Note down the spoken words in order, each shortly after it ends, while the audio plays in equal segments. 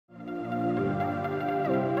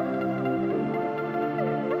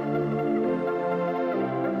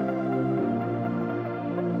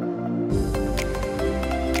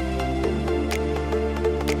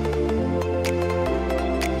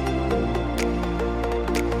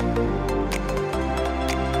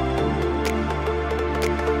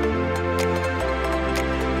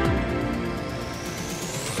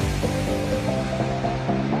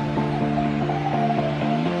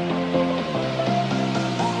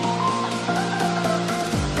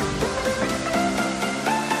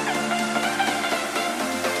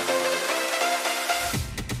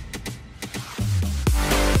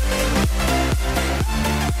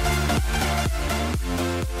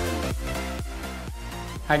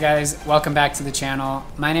Hi guys, welcome back to the channel.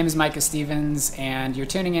 My name is Micah Stevens and you're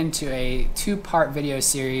tuning into a two-part video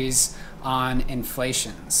series on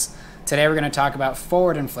inflations. Today we're going to talk about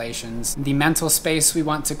forward inflations, the mental space we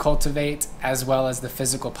want to cultivate, as well as the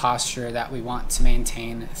physical posture that we want to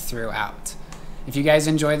maintain throughout. If you guys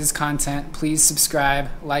enjoy this content, please subscribe,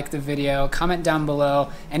 like the video, comment down below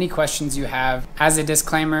any questions you have. As a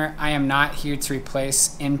disclaimer, I am not here to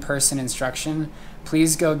replace in-person instruction.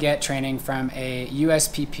 Please go get training from a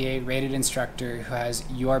USPPA rated instructor who has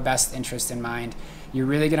your best interest in mind. You're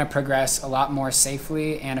really going to progress a lot more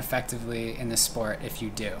safely and effectively in this sport if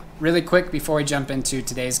you do. Really quick before we jump into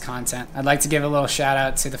today's content, I'd like to give a little shout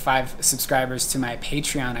out to the 5 subscribers to my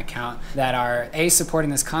Patreon account that are A,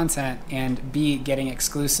 supporting this content, and B, getting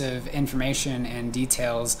exclusive information and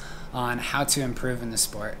details on how to improve in the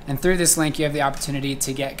sport. And through this link, you have the opportunity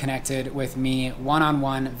to get connected with me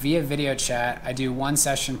one-on-one via video chat. I do 1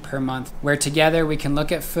 session per month where together we can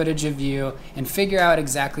look at footage of you and figure out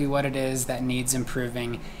exactly what it is that needs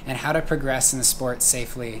improving and how to progress in the sport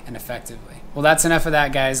safely and effectively. Well, that's enough of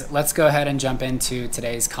that, guys. Let's go ahead and jump into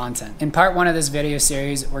today's content. In part 1 of this video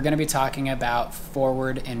series, we're going to be talking about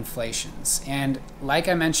forward inflations. And like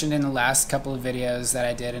I mentioned in the last couple of videos that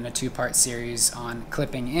I did in a 2-part series on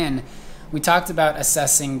clipping in, we talked about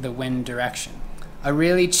assessing the wind direction. A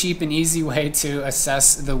really cheap and easy way to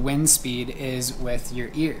assess the wind speed is with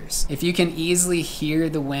your ears. If you can easily hear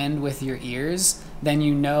the wind with your ears, then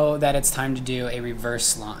you know that it's time to do a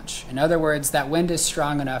reverse launch. In other words, that wind is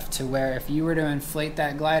strong enough to where if you were to inflate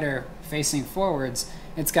that glider facing forwards,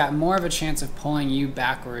 it's got more of a chance of pulling you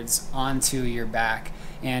backwards onto your back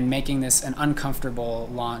and making this an uncomfortable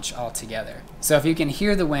launch altogether. So if you can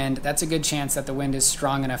hear the wind, that's a good chance that the wind is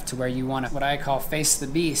strong enough to where you want to, what I call, face the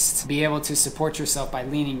beast, be able to support yourself by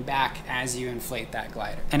leaning back as you inflate that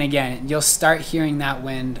glider. And again, you'll start hearing that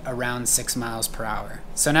wind around 6 miles per hour.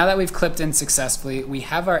 So now that we've clipped in successfully, we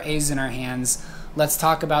have our A's in our hands, let's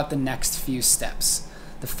talk about the next few steps.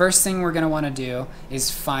 The first thing we're going to want to do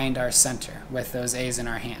is find our center with those A's in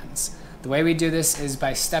our hands. The way we do this is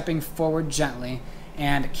by stepping forward gently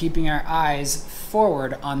and keeping our eyes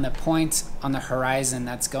forward on the point on the horizon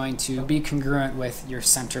that's going to be congruent with your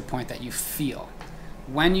center point that you feel.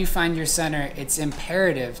 When you find your center, it's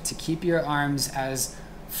imperative to keep your arms as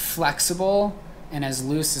flexible and as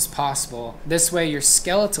loose as possible. This way your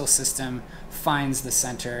skeletal system finds the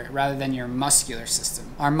center rather than your muscular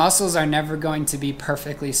system. Our muscles are never going to be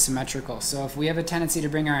perfectly symmetrical. So if we have a tendency to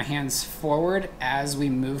bring our hands forward as we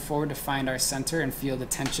move forward to find our center and feel the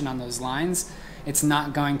tension on those lines, it's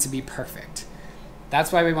not going to be perfect.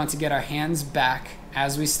 That's why we want to get our hands back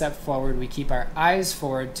as we step forward. We keep our eyes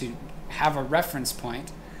forward to have a reference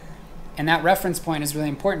point. And that reference point is really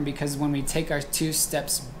important because when we take our 2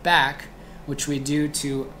 steps back, which we do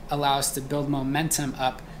to allow us to build momentum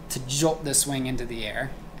up to jolt this wing into the air,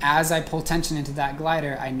 as I pull tension into that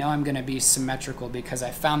glider, I know I'm going to be symmetrical because I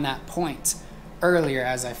found that point earlier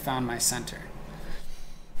as I found my center.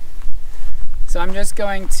 So I'm just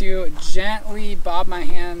going to gently bob my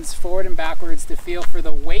hands forward and backwards to feel for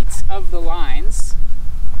the weight of the lines.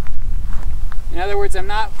 In other words, I'm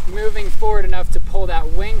not moving forward enough to pull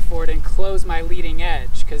that wing forward and close my leading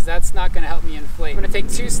edge, because that's not going to help me inflate. I'm going to take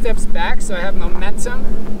 2 steps back so I have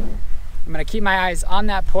momentum. I'm going to keep my eyes on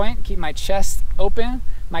that point, keep my chest open,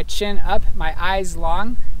 my chin up, my eyes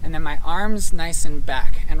long, and then my arms nice and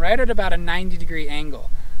back, and right at about a 90-degree angle.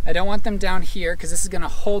 I don't want them down here because this is going to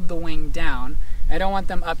hold the wing down. I don't want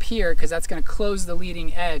them up here because that's going to close the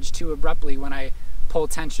leading edge too abruptly when I pull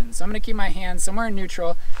tension. So I'm going to keep my hands somewhere in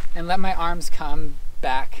neutral and let my arms come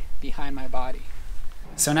back behind my body.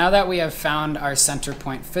 So now that we have found our center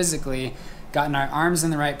point physically, gotten our arms in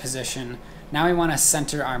the right position, now we want to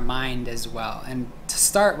center our mind as well. And to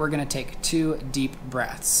start, we're going to take 2 deep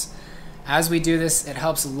breaths. As we do this, it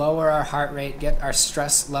helps lower our heart rate, get our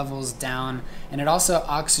stress levels down, and it also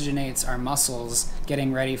oxygenates our muscles,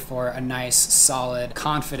 getting ready for a nice, solid,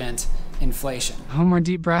 confident inflation. 1 more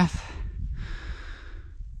deep breath.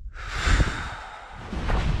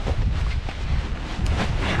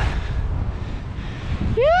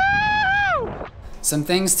 Some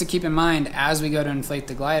things to keep in mind as we go to inflate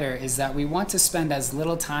the glider is that we want to spend as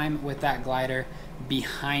little time with that glider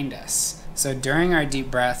behind us. So during our deep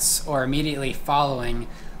breaths or immediately following,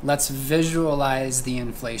 let's visualize the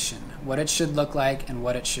inflation, what it should look like and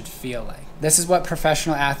what it should feel like. This is what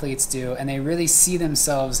professional athletes do, and they really see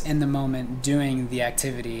themselves in the moment doing the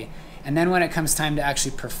activity. And then when it comes time to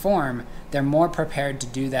actually perform, they're more prepared to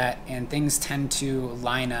do that and things tend to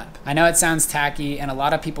line up. I know it sounds tacky and a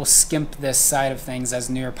lot of people skimp this side of things as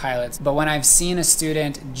newer pilots, but when I've seen a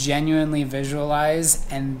student genuinely visualize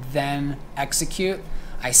and then execute,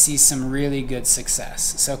 I see some really good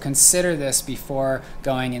success. So consider this before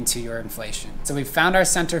going into your inflation. So we've found our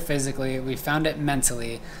center physically, we've found it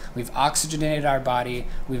mentally, we've oxygenated our body,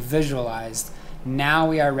 we've visualized. Now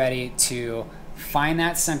we are ready to find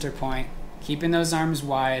that center point, keeping those arms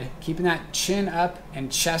wide, keeping that chin up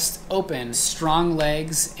and chest open, strong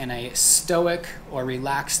legs and a stoic or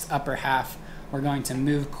relaxed upper half. We're going to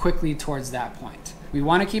move quickly towards that point. We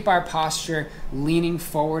want to keep our posture leaning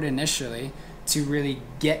forward initially to really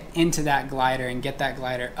get into that glider and get that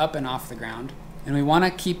glider up and off the ground. And we want to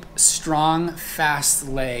keep strong, fast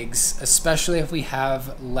legs, especially if we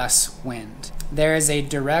have less wind. There is a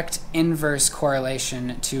direct inverse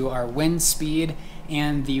correlation to our wind speed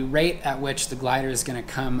and the rate at which the glider is going to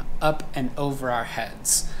come up and over our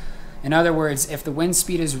heads. In other words, if the wind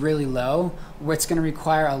speed is really low, it's going to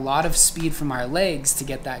require a lot of speed from our legs to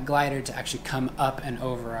get that glider to actually come up and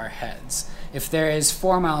over our heads. If there is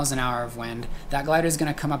 4 miles an hour of wind, that glider is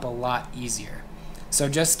going to come up a lot easier. So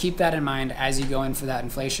just keep that in mind as you go in for that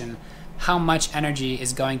inflation. How much energy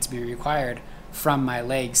is going to be required from my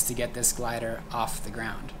legs to get this glider off the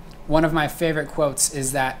ground? One of my favorite quotes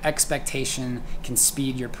is that expectation can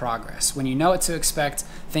speed your progress. When you know what to expect,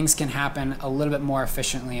 things can happen a little bit more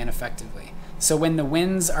efficiently and effectively. So when the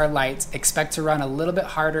winds are light, expect to run a little bit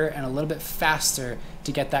harder and a little bit faster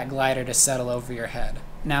to get that glider to settle over your head.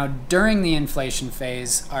 Now, during the inflation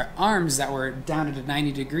phase, our arms that were down at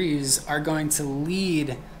 90 degrees are going to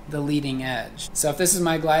lead the leading edge. So if this is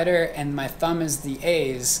my glider and my thumb is the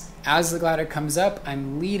A's, as the glider comes up,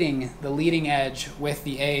 I'm leading the leading edge with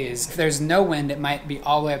the A's. If there's no wind, it might be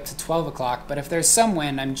all the way up to 12 o'clock, but if there's some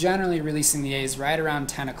wind, I'm generally releasing the A's right around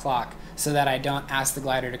 10 o'clock so that I don't ask the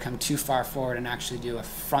glider to come too far forward and actually do a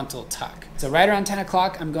frontal tuck. So right around 10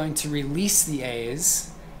 o'clock, I'm going to release the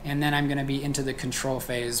A's, and then I'm going to be into the control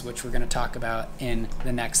phase, which we're going to talk about in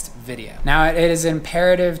the next video. Now, it is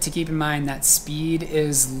imperative to keep in mind that speed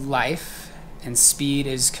is life and speed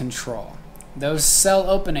is control. Those cell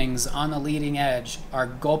openings on the leading edge are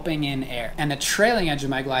gulping in air, and the trailing edge of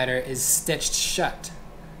my glider is stitched shut.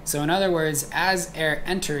 So in other words, as air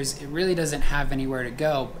enters, it really doesn't have anywhere to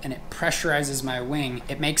go, and it pressurizes my wing.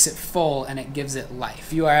 It makes it full and it gives it life.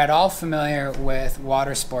 If you are at all familiar with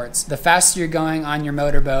water sports, the faster you're going on your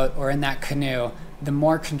motorboat or in that canoe, the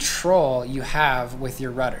more control you have with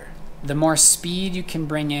your rudder. The more speed you can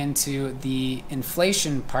bring into the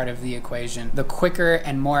inflation part of the equation, the quicker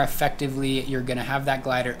and more effectively you're going to have that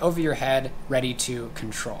glider over your head ready to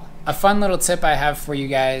control. A fun little tip I have for you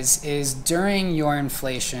guys is during your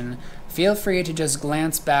inflation, feel free to just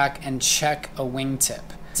glance back and check a wingtip.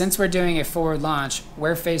 Since we're doing a forward launch,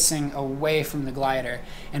 we're facing away from the glider,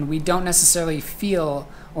 and we don't necessarily feel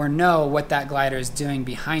or know what that glider is doing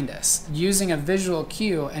behind us. Using a visual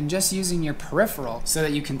cue and just using your peripheral so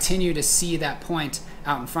that you continue to see that point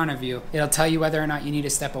out in front of you, it'll tell you whether or not you need to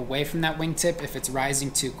step away from that wingtip if it's rising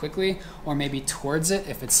too quickly, or maybe towards it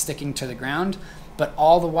if it's sticking to the ground. But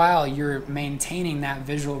all the while, you're maintaining that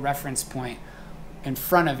visual reference point in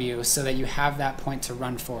front of you so that you have that point to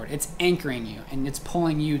run forward. It's anchoring you and it's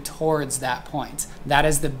pulling you towards that point. That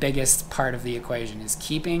is the biggest part of the equation, is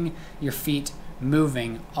keeping your feet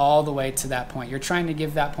moving all the way to that point. You're trying to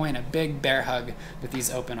give that point a big bear hug with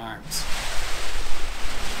these open arms.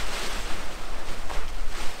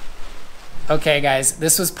 Okay guys,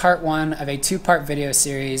 this was part 1 of a 2-part video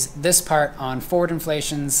series. This part on forward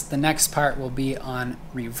inflations, the next part will be on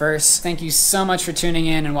reverse. Thank you so much for tuning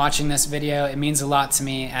in and watching this video. It means a lot to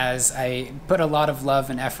me as I put a lot of love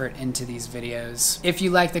and effort into these videos. If you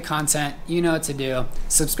like the content, you know what to do.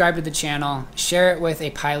 Subscribe to the channel, share it with a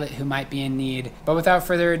pilot who might be in need. But without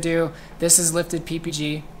further ado, this is Lifted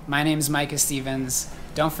PPG. My name is Micah Stevens.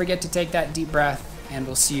 Don't forget to take that deep breath, and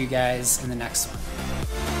we'll see you guys in the next one.